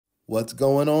What's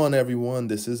going on, everyone?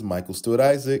 This is Michael Stewart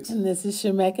Isaacs. And this is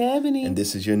Shemeka Ebony. And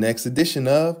this is your next edition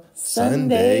of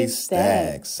Sunday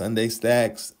Stacks. Sunday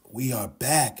Stacks. We are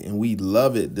back and we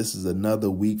love it. This is another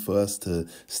week for us to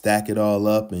stack it all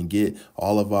up and get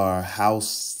all of our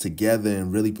house together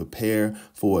and really prepare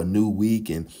for a new week.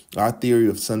 And our theory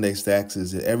of Sunday Stacks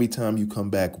is that every time you come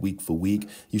back week for week,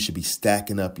 you should be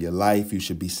stacking up your life. You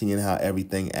should be seeing how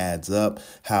everything adds up,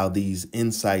 how these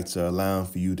insights are allowing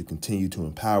for you to continue to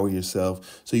empower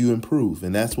yourself so you improve.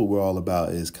 And that's what we're all about,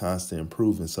 is constant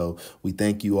improvement. So we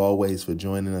thank you always for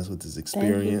joining us with this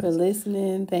experience. Thank you for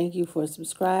listening. Thank you for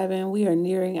subscribing. We are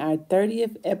nearing our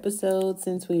 30th episode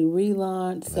since we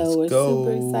relaunched. So we're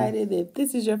super excited. If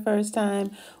this is your first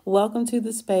time, welcome to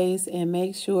the space, and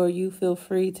make sure you feel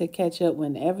free to catch up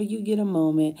whenever you get a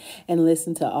moment and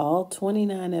listen to all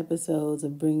 29 episodes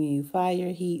of Bringing You Fire,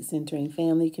 Heat, Centering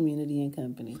Family, Community, and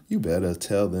Company. You better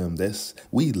tell them this.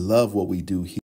 We love what we do here.